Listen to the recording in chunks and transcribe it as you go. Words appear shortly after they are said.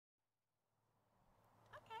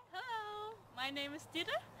My name is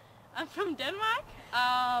Ditte. I'm from Denmark.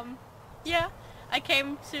 Yeah, I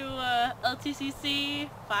came to LTCC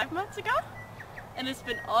 5 months ago, and it's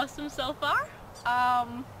been awesome so far.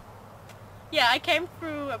 Yeah, I came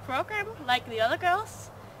through a program like the other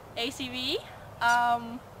girls, ACV.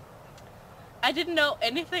 I didn't know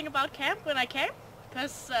anything about camp when I came,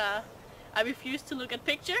 because I refused to look at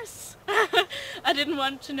pictures. I didn't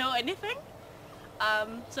want to know anything,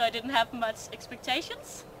 so I didn't have much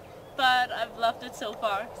expectations. But I've loved it so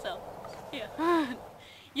far, so yeah.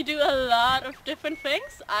 You do a lot of different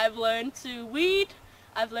things. I've learned to weed,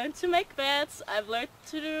 I've learned to make beds, I've learned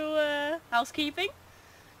to do housekeeping,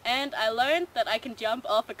 and I learned that I can jump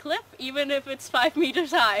off a cliff even if it's 5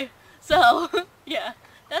 meters high. So yeah,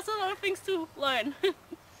 that's a lot of things to learn.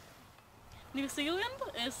 New Zealand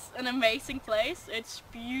is an amazing place. It's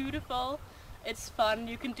beautiful, it's fun,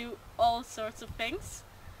 you can do all sorts of things.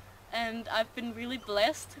 And I've been really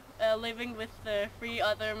blessed living with 3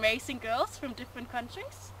 other amazing girls from different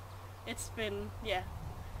countries. It's been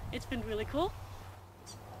really cool.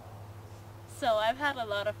 So I've had a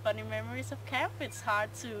lot of funny memories of camp. It's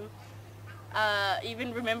hard to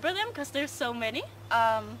even remember them because there's so many.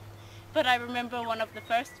 But I remember one of the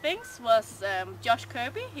first things was Josh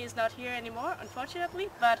Kirby. He's not here anymore, unfortunately,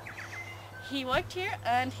 but he worked here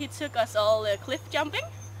and he took us all cliff jumping.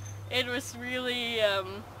 It was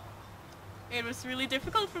really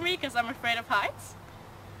difficult for me because I'm afraid of heights.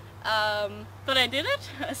 But I did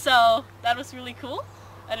it, so that was really cool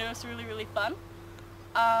and it was really fun.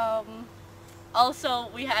 Also,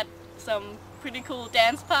 we had some pretty cool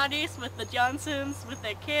dance parties with the Johnsons, with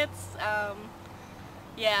their kids.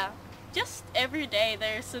 Yeah, just every day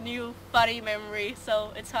there's a new funny memory,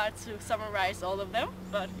 so it's hard to summarize all of them,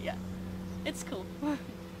 but yeah, it's cool.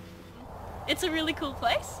 It's a really cool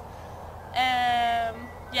place.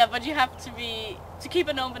 Yeah, but you have to keep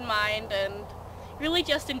an open mind and really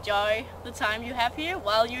just enjoy the time you have here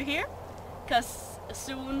while you're here, because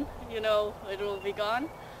soon, you know, it will be gone.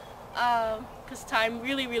 Because time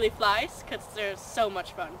really flies, because there's so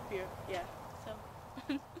much fun here. Yeah.